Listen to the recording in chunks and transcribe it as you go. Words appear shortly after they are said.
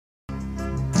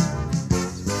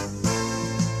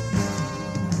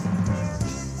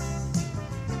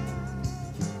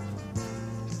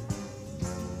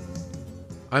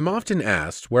I'm often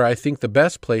asked where I think the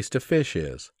best place to fish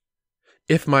is.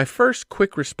 If my first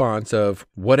quick response of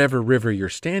whatever river you're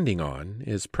standing on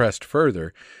is pressed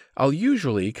further, I'll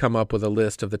usually come up with a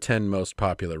list of the 10 most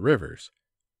popular rivers.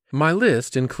 My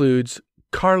list includes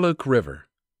Karluk River,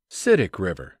 Siddick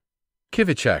River,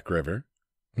 Kivichak River,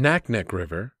 Naknek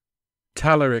River,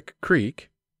 Talarik Creek,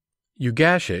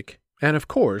 Ugashik, and of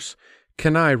course,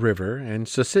 Kenai River and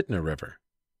Susitna River.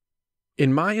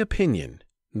 In my opinion,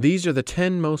 these are the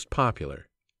 10 most popular.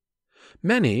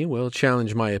 Many will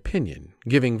challenge my opinion,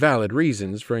 giving valid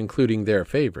reasons for including their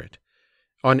favorite.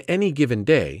 On any given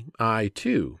day, I,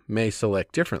 too, may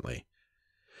select differently.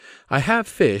 I have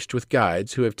fished with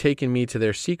guides who have taken me to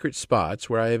their secret spots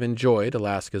where I have enjoyed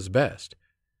Alaska's best.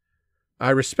 I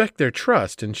respect their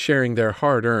trust in sharing their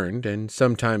hard-earned and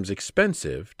sometimes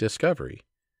expensive discovery.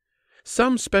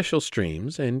 Some special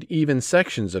streams, and even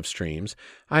sections of streams,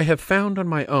 I have found on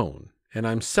my own, and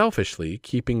I'm selfishly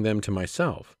keeping them to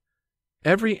myself.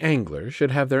 Every angler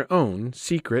should have their own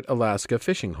secret Alaska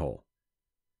fishing hole.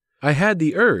 I had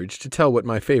the urge to tell what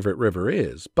my favorite river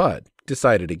is, but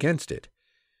decided against it.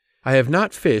 I have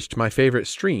not fished my favorite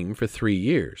stream for 3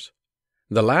 years.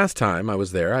 The last time I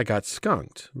was there I got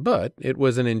skunked, but it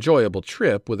was an enjoyable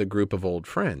trip with a group of old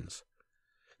friends.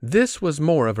 This was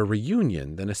more of a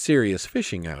reunion than a serious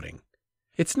fishing outing.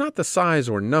 It's not the size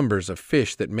or numbers of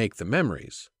fish that make the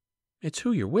memories. It's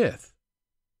who you're with.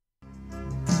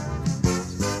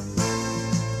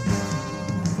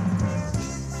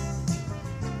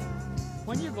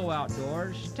 When you go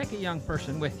outdoors, take a young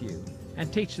person with you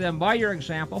and teach them by your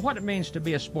example what it means to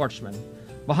be a sportsman.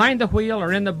 Behind the wheel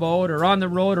or in the boat or on the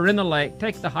road or in the lake,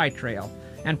 take the high trail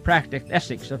and practice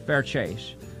ethics of fair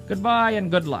chase. Goodbye and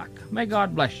good luck. May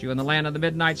God bless you in the land of the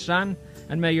midnight sun,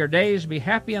 and may your days be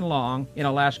happy and long in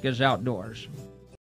Alaska's outdoors.